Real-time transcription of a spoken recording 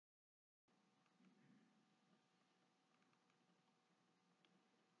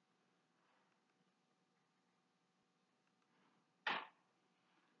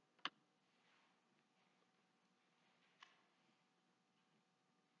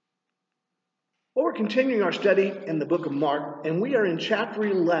We're continuing our study in the book of Mark, and we are in chapter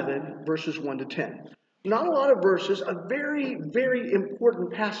 11, verses 1 to 10. Not a lot of verses, a very, very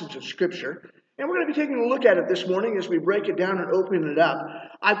important passage of Scripture, and we're going to be taking a look at it this morning as we break it down and open it up.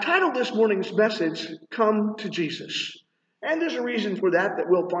 I've titled this morning's message, Come to Jesus. And there's a reason for that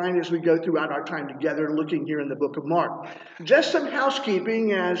we'll find as we go throughout our time together looking here in the book of Mark. Just some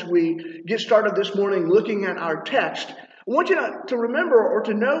housekeeping as we get started this morning looking at our text. I want you to remember or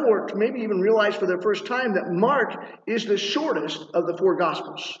to know or to maybe even realize for the first time that Mark is the shortest of the four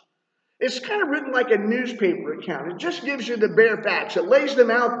Gospels. It's kind of written like a newspaper account. It just gives you the bare facts. It lays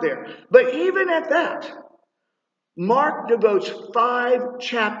them out there. But even at that, Mark devotes 5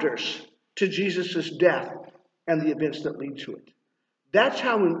 chapters to Jesus' death and the events that lead to it. That's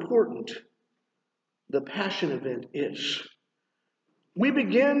how important the Passion event is. We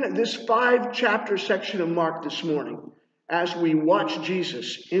begin this 5-chapter section of Mark this morning as we watch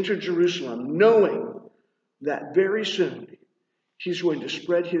Jesus enter Jerusalem, knowing that very soon he's going to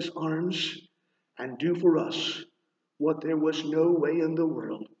spread his arms and do for us what there was no way in the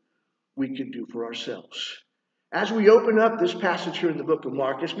world we could do for ourselves. As we open up this passage here in the book of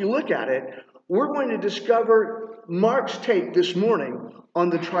Mark, as we look at it, we're going to discover Mark's take this morning on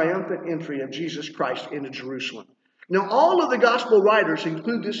the triumphant entry of Jesus Christ into Jerusalem. Now, all of the gospel writers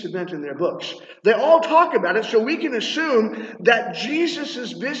include this event in their books. They all talk about it, so we can assume that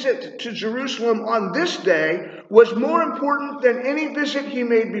Jesus' visit to Jerusalem on this day was more important than any visit he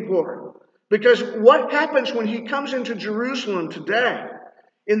made before. Because what happens when he comes into Jerusalem today,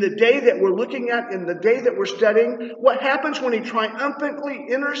 in the day that we're looking at, in the day that we're studying, what happens when he triumphantly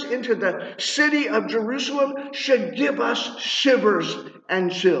enters into the city of Jerusalem should give us shivers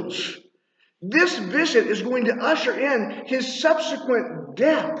and chills. This visit is going to usher in his subsequent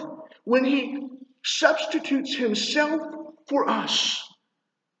death when he substitutes himself for us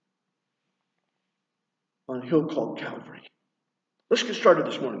on a hill called Calvary. Let's get started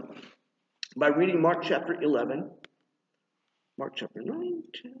this morning by reading Mark chapter 11. Mark chapter 9,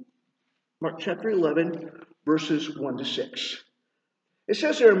 10. Mark chapter 11, verses 1 to 6. It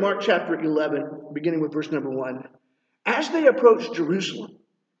says there in Mark chapter 11, beginning with verse number 1, as they approached Jerusalem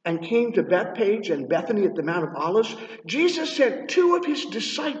and came to Bethpage and Bethany at the Mount of Olives, Jesus sent 2 of his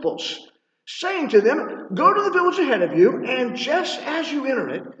disciples, saying to them, go to the village ahead of you, and just as you enter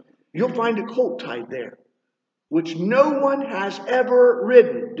it, you'll find a colt tied there, which no one has ever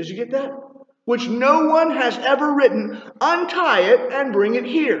ridden. Did you get that? Which no one has ever ridden. Untie it and bring it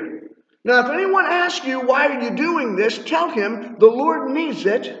here. Now, if anyone asks you, why are you doing this? Tell him the Lord needs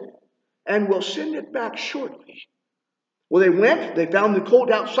it and will send it back shortly. Well, they went. They found the colt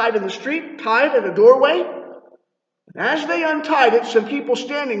outside in the street, tied at a doorway. As they untied it, some people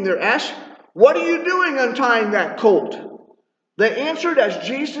standing there asked, what are you doing untying that colt? They answered as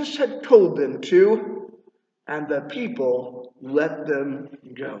Jesus had told them to, and the people let them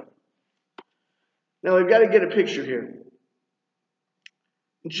go. Now, we've got to get a picture here.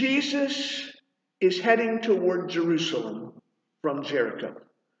 Jesus is heading toward Jerusalem from Jericho.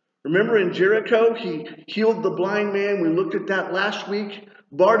 Remember in Jericho, he healed the blind man. We looked at that last week.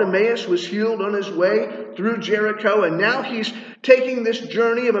 Bartimaeus was healed on his way through Jericho, and now he's taking this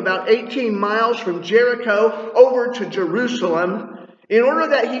journey of about 18 miles from Jericho over to Jerusalem in order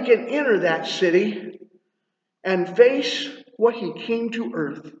that he can enter that city and face what he came to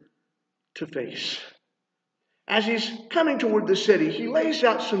earth to face. As he's coming toward the city, he lays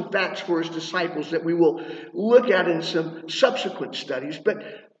out some facts for his disciples that we will look at in some subsequent studies. But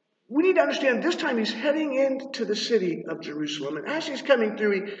we need to understand this time he's heading into the city of Jerusalem. And as he's coming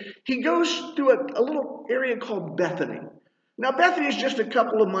through, he goes through a little area called Bethany. Now, Bethany is just a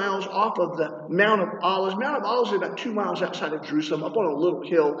couple of miles off of the Mount of Olives. Mount of Olives is about 2 miles outside of Jerusalem, up on a little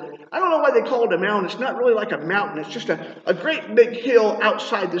hill. I don't know why they call it a mountain. It's not really like a mountain. It's just a great big hill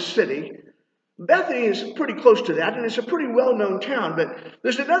outside the city. Bethany is pretty close to that, and it's a pretty well-known town, but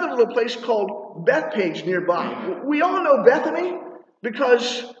there's another little place called Bethpage nearby. We all know Bethany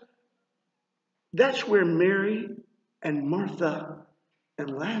because that's where Mary and Martha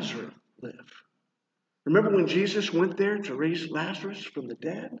and Lazarus live. Remember when Jesus went there to raise Lazarus from the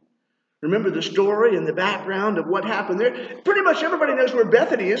dead? Remember the story and the background of what happened there? Pretty much everybody knows where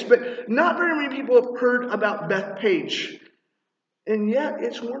Bethany is, but not very many people have heard about Bethpage. And yet,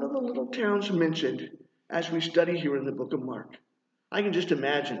 it's one of the little towns mentioned as we study here in the book of Mark. I can just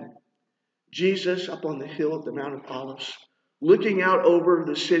imagine Jesus up on the hill at the Mount of Olives, looking out over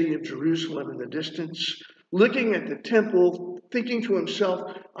the city of Jerusalem in the distance, looking at the temple, thinking to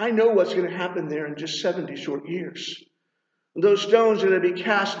himself, I know what's going to happen there in just 70 short years. Those stones are going to be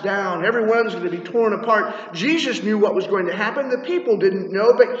cast down. Everyone's going to be torn apart. Jesus knew what was going to happen. The people didn't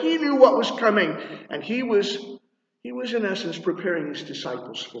know, but he knew what was coming. And he was in essence preparing his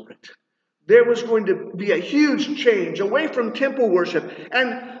disciples for it. There was going to be a huge change away from temple worship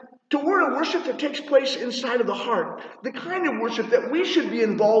and toward a worship that takes place inside of the heart. The kind of worship that we should be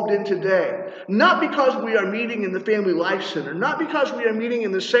involved in today. Not because we are meeting in the Family Life Center. Not because we are meeting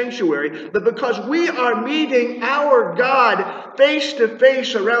in the sanctuary. But because we are meeting our God face to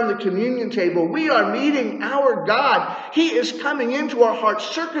face around the communion table. We are meeting our God. He is coming into our heart,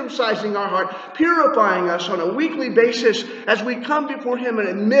 circumcising our heart, purifying us on a weekly basis as we come before him and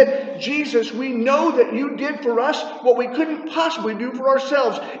admit, Jesus, we know that you did for us what we couldn't possibly do for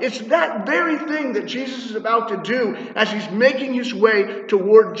ourselves. It's that very thing that Jesus is about to do as he's making his way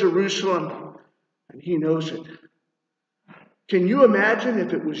toward Jerusalem. And he knows it. Can you imagine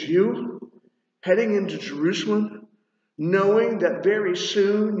if it was you heading into Jerusalem, knowing that very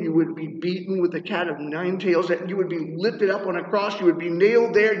soon you would be beaten with a cat of nine tails, that you would be lifted up on a cross, you would be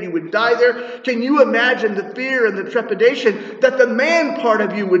nailed there, you would die there? Can you imagine the fear and the trepidation that the man part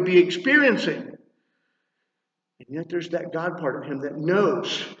of you would be experiencing? And yet there's that God part of him that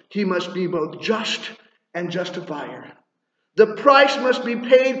knows he must be both just and justifier. The price must be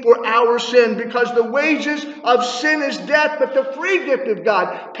paid for our sin because the wages of sin is death, but the free gift of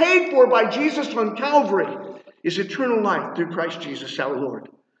God, paid for by Jesus on Calvary, is eternal life through Christ Jesus our Lord.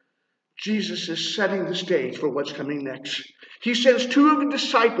 Jesus is setting the stage for what's coming next. He sends two of the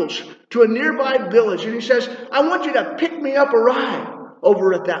disciples to a nearby village and he says, I want you to pick me up a ride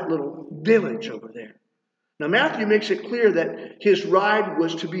over at that little village over there. Now, Matthew makes it clear that his ride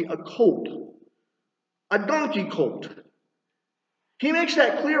was to be a colt, a donkey colt. He makes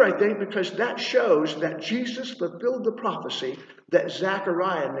that clear, I think, because that shows that Jesus fulfilled the prophecy that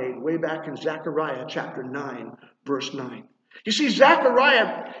Zechariah made way back in Zechariah chapter 9, verse 9. You see,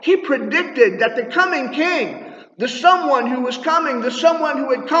 Zechariah, he predicted that the coming king, the someone who was coming, the someone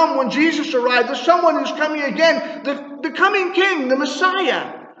who had come when Jesus arrived, the someone who's coming again, the coming king, the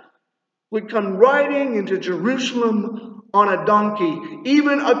Messiah, would come riding into Jerusalem on a donkey,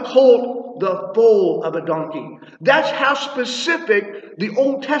 even a colt, the foal of a donkey. That's how specific the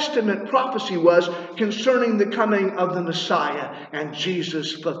Old Testament prophecy was concerning the coming of the Messiah, and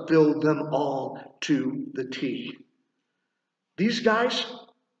Jesus fulfilled them all to the T. These guys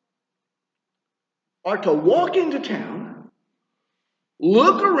are to walk into town,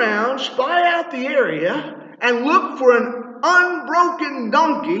 look around, spy out the area, and look for an unbroken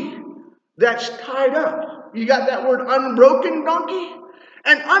donkey that's tied up. You got that word unbroken donkey?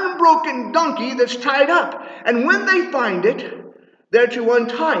 An unbroken donkey that's tied up. And when they find it, they're to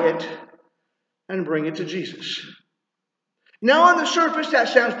untie it and bring it to Jesus. Now on the surface, that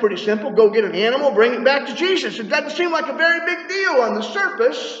sounds pretty simple. Go get an animal, bring it back to Jesus. It doesn't seem like a very big deal on the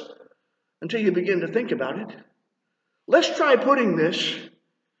surface until you begin to think about it. Let's try putting this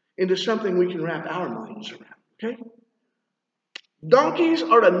into something we can wrap our minds around, okay? Donkeys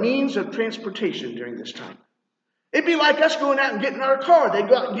are a means of transportation during this time. It'd be like us going out and getting our car. They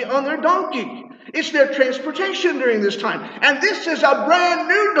go out and get on their donkey. It's their transportation during this time. And this is a brand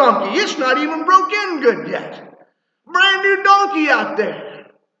new donkey. It's not even broke in good yet. Brand new donkey out there.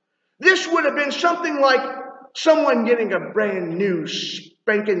 This would have been something like someone getting a brand new,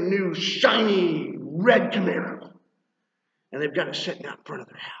 spanking new, shiny red Camaro. And they've got it sitting out in front of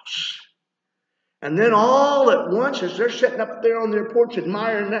their house. And then all at once, as they're sitting up there on their porch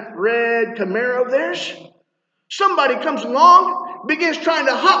admiring that red Camaro of theirs, somebody comes along, begins trying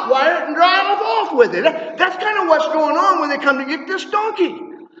to hotwire it and drive off with it. That's kind of what's going on when they come to get this donkey.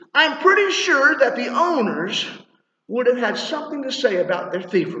 I'm pretty sure that the owners would have had something to say about their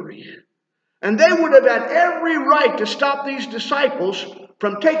thievery. And they would have had every right to stop these disciples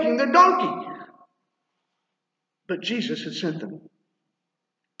from taking the donkey. But Jesus had sent them.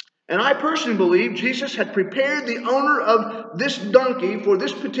 And I personally believe Jesus had prepared the owner of this donkey for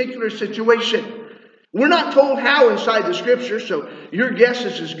this particular situation. We're not told how inside the scripture, so your guess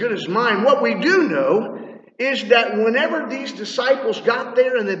is as good as mine. What we do know is that whenever these disciples got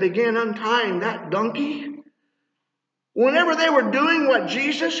there and they began untying that donkey, whenever they were doing what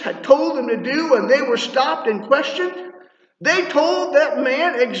Jesus had told them to do and they were stopped and questioned, they told that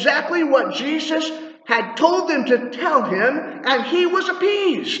man exactly what Jesus had told them to tell him, and he was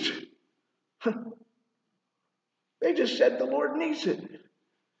appeased. They just said the Lord needs it,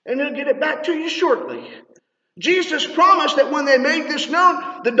 and he'll get it back to you shortly. Jesus promised that when they made this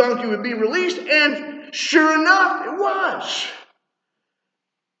known, the donkey would be released, and sure enough, it was.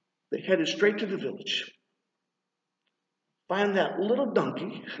 They headed straight to the village, find that little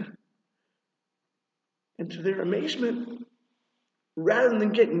donkey, and to their amazement, rather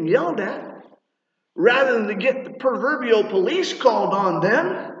than getting yelled at, rather than to get the proverbial police called on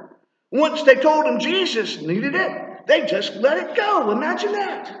them, once they told them Jesus needed it, they just let it go. Imagine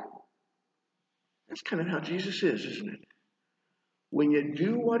that. That's kind of how Jesus is, isn't it? When you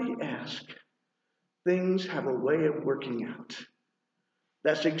do what he asks, things have a way of working out.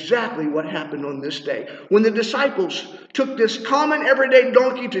 That's exactly what happened on this day. When the disciples took this common everyday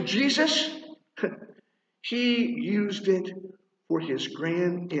donkey to Jesus, he used it for his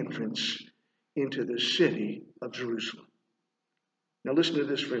grand entrance into the city of Jerusalem. Now listen to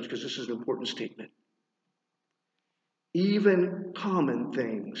this, friends, because this is an important statement. Even common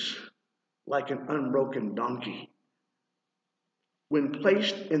things, like an unbroken donkey, when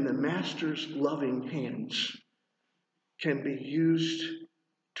placed in the Master's loving hands, can be used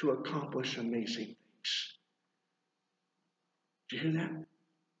to accomplish amazing things. Do you hear that?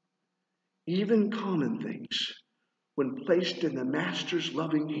 Even common things, when placed in the Master's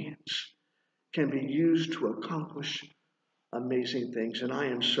loving hands, can be used to accomplish amazing things. And I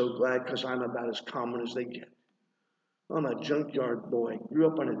am so glad, because I'm about as common as they get. I'm a junkyard boy. Grew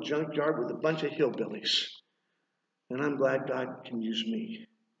up on a junkyard with a bunch of hillbillies. And I'm glad God can use me.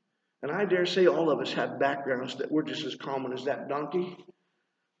 And I dare say all of us have backgrounds that we're just as common as that donkey.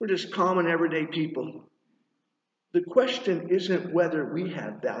 We're just common, everyday people. The question isn't whether we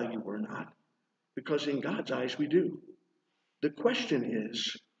have value or not, because in God's eyes we do. The question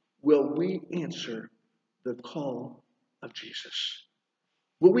is, will we answer the call of Jesus?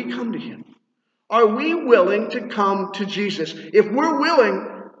 Will we come to him? Are we willing to come to Jesus? If we're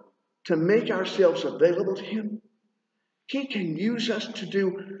willing to make ourselves available to him, he can use us to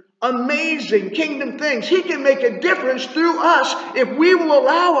do amazing kingdom things. He can make a difference through us if we will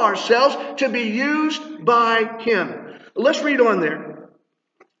allow ourselves to be used by him. Let's read on there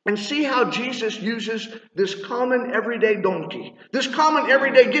and see how Jesus uses this common everyday donkey. This common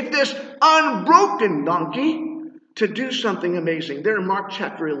everyday, get this, unbroken donkey to do something amazing. There in Mark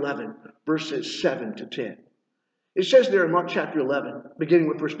chapter 11, verses 7 to 10. It says there in Mark chapter 11, beginning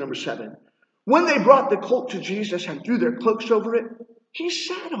with verse number 7. When they brought the colt to Jesus and threw their cloaks over it, he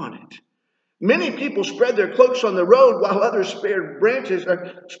sat on it. Many people spread their cloaks on the road, while others spread branches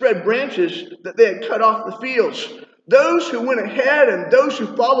that they had cut off the fields. Those who went ahead and those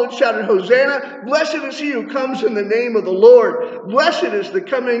who followed shouted, Hosanna! Blessed is he who comes in the name of the Lord. Blessed is the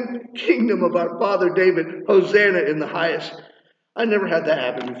coming kingdom of our father David. Hosanna in the highest. I never had that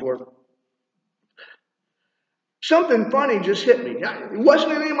happen before. Something funny just hit me. It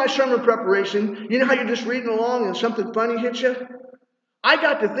wasn't in any of my sermon preparation. You know how you're just reading along and something funny hits you? I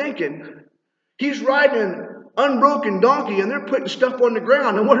got to thinking, he's riding an unbroken donkey and they're putting stuff on the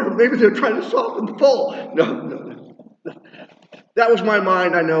ground. I wonder if maybe they're trying to soften the fall. No. That was my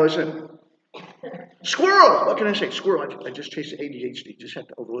mind, I know, isn't it? Squirrel! What can I say? Squirrel. I just chased ADHD. Just had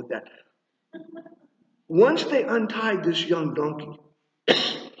to overlook that. Once they untied this young donkey,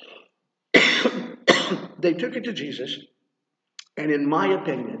 they took it to Jesus, and in my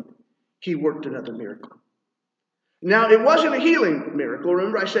opinion, he worked another miracle. Now, it wasn't a healing miracle.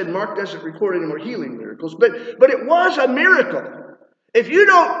 Remember, I said Mark doesn't record any more healing miracles, but it was a miracle. If you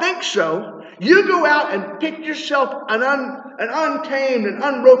don't think so, you go out and pick yourself an untamed and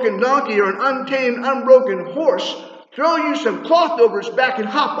unbroken donkey or an untamed, unbroken horse, throw you some cloth over its back and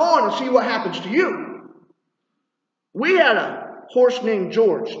hop on and see what happens to you. We had a horse named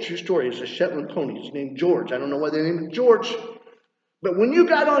George. True story. It's a Shetland pony. It's named George. I don't know why they named it George. But when you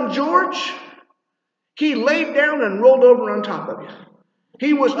got on George, he laid down and rolled over on top of you.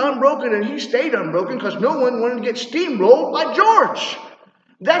 He was unbroken and he stayed unbroken because no one wanted to get steamrolled by George.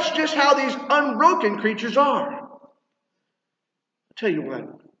 That's just how these unbroken creatures are. I'll tell you what,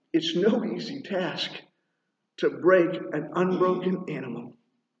 it's no easy task to break an unbroken animal.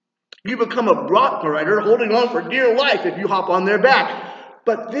 You become a bronc rider holding on for dear life if you hop on their back.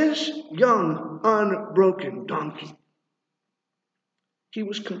 But this young, unbroken donkey, he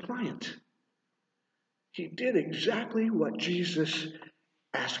was compliant. He did exactly what Jesus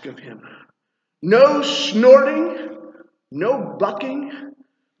asked of him. No snorting, no bucking,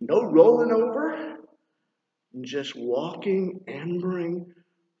 no rolling over, just walking, ambering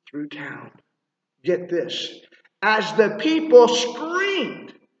through town. Get this, as the people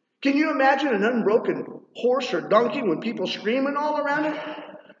screamed. Can you imagine an unbroken horse or donkey with people screaming all around it?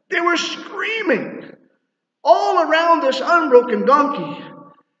 They were screaming all around this unbroken donkey.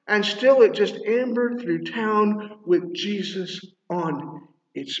 And still it just ambered through town with Jesus on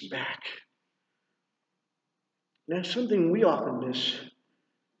its back. Now, something we often miss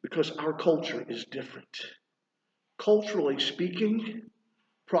because our culture is different. Culturally speaking,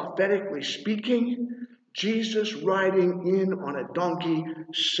 prophetically speaking, Jesus riding in on a donkey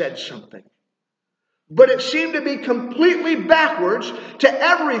said something. But it seemed to be completely backwards to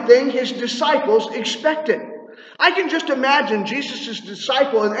everything his disciples expected. I can just imagine Jesus'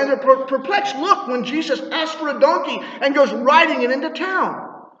 disciple and their perplexed look when Jesus asked for a donkey and goes riding it into town.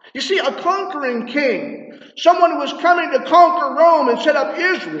 You see, a conquering king, someone who was coming to conquer Rome and set up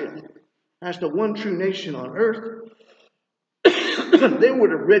Israel as the one true nation on earth, they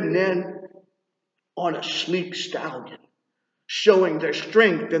would have ridden in on a sleek stallion, showing their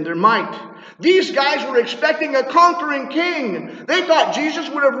strength and their might. These guys were expecting a conquering king. They thought Jesus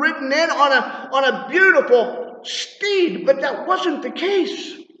would have ridden in on a beautiful steed, but that wasn't the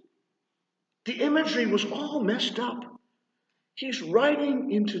case. The imagery was all messed up. He's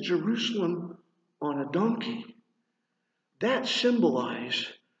riding into Jerusalem on a donkey. That symbolized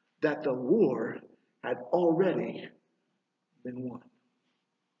that the war had already been won.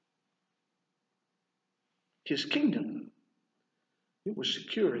 His kingdom, it was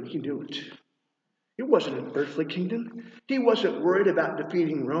secure, and he knew it. It wasn't an earthly kingdom. He wasn't worried about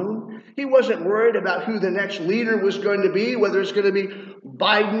defeating Rome. He wasn't worried about who the next leader was going to be, whether it's going to be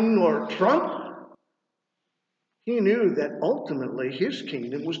Biden or Trump. He knew that ultimately his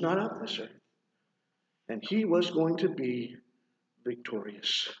kingdom was not of this earth. And he was going to be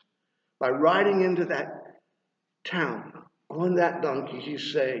victorious. By riding into that town on that donkey,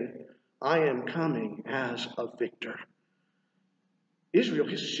 he's saying, I am coming as a victor. Israel,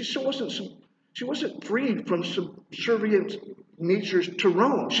 she wasn't freed from subservient natures to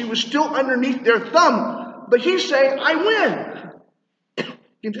Rome. She was still underneath their thumb. But he's saying, I win.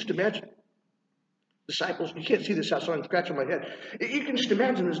 You can just imagine. Disciples, you can't see this outside, I'm scratching my head. You can just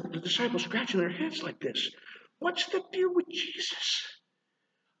imagine the disciples scratching their heads like this. What's the deal with Jesus?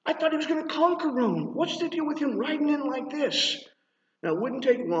 I thought he was going to conquer Rome. What's the deal with him riding in like this? Now, it wouldn't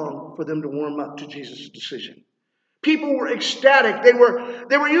take long for them to warm up to Jesus' decision. People were ecstatic.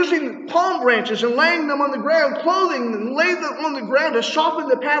 They were using palm branches and laying them on the ground, clothing and laying them on the ground to soften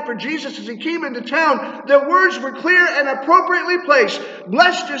the path for Jesus as he came into town. Their words were clear and appropriately placed.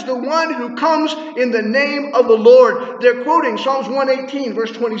 Blessed is the one who comes in the name of the Lord. They're quoting Psalms 118,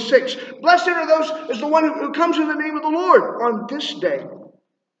 verse 26. Blessed are those is the one who comes in the name of the Lord on this day.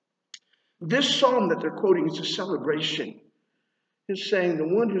 This psalm that they're quoting is a celebration. Is saying the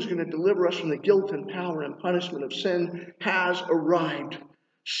one who's going to deliver us from the guilt and power and punishment of sin has arrived.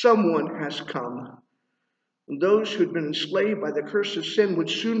 Someone has come. And those who'd been enslaved by the curse of sin would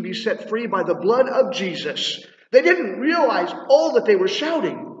soon be set free by the blood of Jesus. They didn't realize all that they were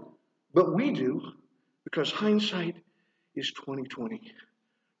shouting, but we do, because hindsight is 20/20.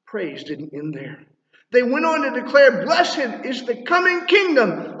 Praise didn't end there. They went on to declare, blessed is the coming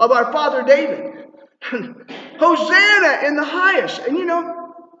kingdom of our father David. Hosanna in the highest. And you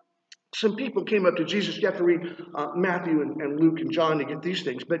know, some people came up to Jesus. You have to read Matthew and Luke and John to get these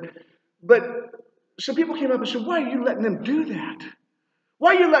things. But some people came up and said, why are you letting them do that?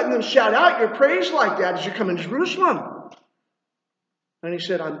 Why are you letting them shout out your praise like that as you come into Jerusalem? And he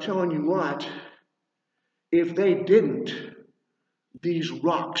said, I'm telling you what, if they didn't, these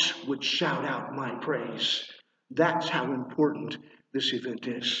rocks would shout out my praise. That's how important this event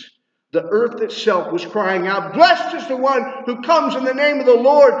is. The earth itself was crying out, blessed is the one who comes in the name of the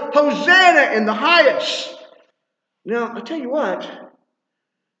Lord. Hosanna in the highest. Now, I tell you what,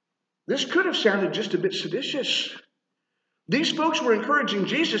 this could have sounded just a bit seditious. These folks were encouraging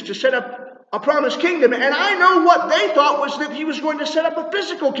Jesus to set up a promised kingdom, and I know what they thought was that he was going to set up a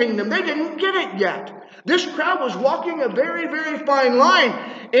physical kingdom. They didn't get it yet. This crowd was walking a very, very fine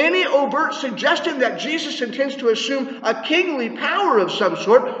line. Any overt suggestion that Jesus intends to assume a kingly power of some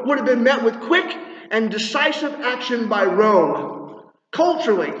sort would have been met with quick and decisive action by Rome.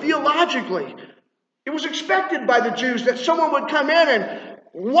 Culturally, theologically, it was expected by the Jews that someone would come in and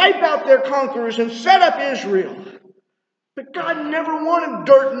wipe out their conquerors and set up Israel. But God never wanted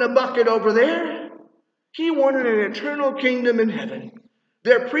dirt in a bucket over there. He wanted an eternal kingdom in heaven.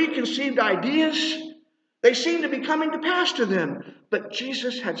 Their preconceived ideas, they seemed to be coming to pass to them. But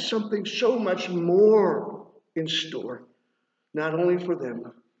Jesus had something so much more in store, not only for them,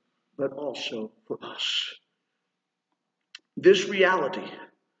 but also for us. This reality,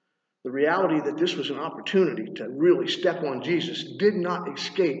 the reality that this was an opportunity to really step on Jesus, did not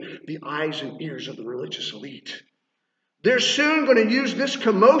escape the eyes and ears of the religious elite. They're soon going to use this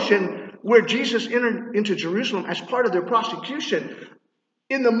commotion where Jesus entered into Jerusalem as part of their prosecution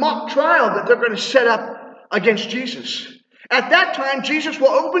in the mock trial that they're going to set up against Jesus. At that time, Jesus will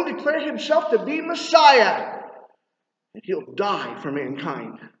openly declare himself to be Messiah, and he'll die for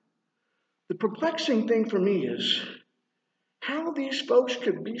mankind. The perplexing thing for me is how these folks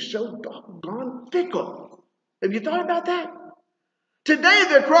could be so doggone fickle. Have you thought about that? Today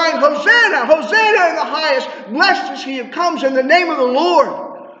they're crying, Hosanna, Hosanna in the highest. Blessed is he who comes in the name of the Lord.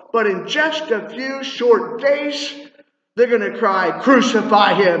 But in just a few short days, they're going to cry,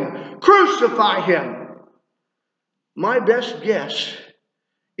 crucify him, crucify him. My best guess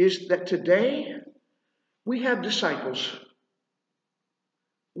is that today we have disciples.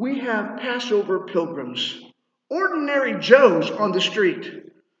 We have Passover pilgrims, ordinary Joes on the street.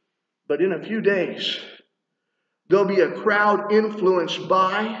 But in a few days, there'll be a crowd influenced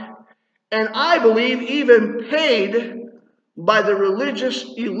by, and I believe even paid by the religious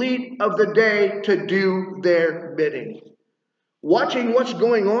elite of the day to do their bidding. Watching what's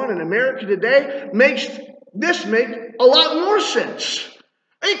going on in America today makes this make a lot more sense.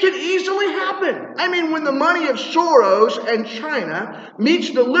 It could easily happen. I mean, when the money of Soros and China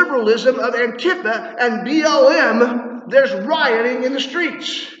meets the liberalism of Antifa and BLM, there's rioting in the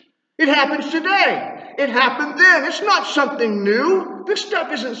streets. It happens today. It happened then. It's not something new. This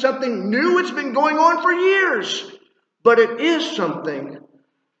stuff isn't something new. It's been going on for years. But it is something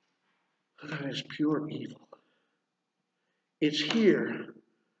that is pure evil. It's here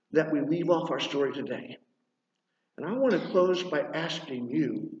that we leave off our story today. And I want to close by asking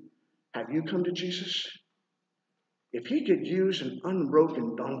you, have you come to Jesus? If he could use an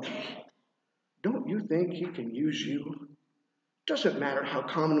unbroken donkey, don't you think he can use you? Doesn't matter how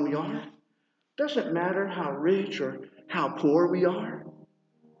common we are. Doesn't matter how rich or how poor we are.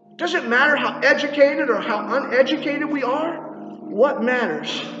 Doesn't matter how educated or how uneducated we are. What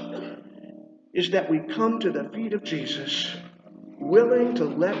matters is that we come to the feet of Jesus, willing to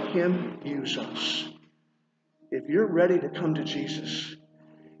let him use us. If you're ready to come to Jesus,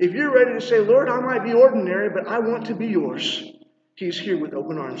 if you're ready to say, Lord, I might be ordinary, but I want to be yours, he's here with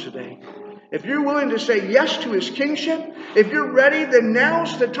open arms today. If you're willing to say yes to his kingship, if you're ready, then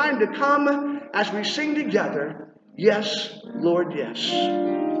now's the time to come as we sing together, yes, Lord, yes.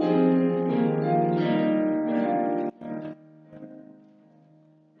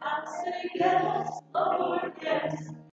 I say yes.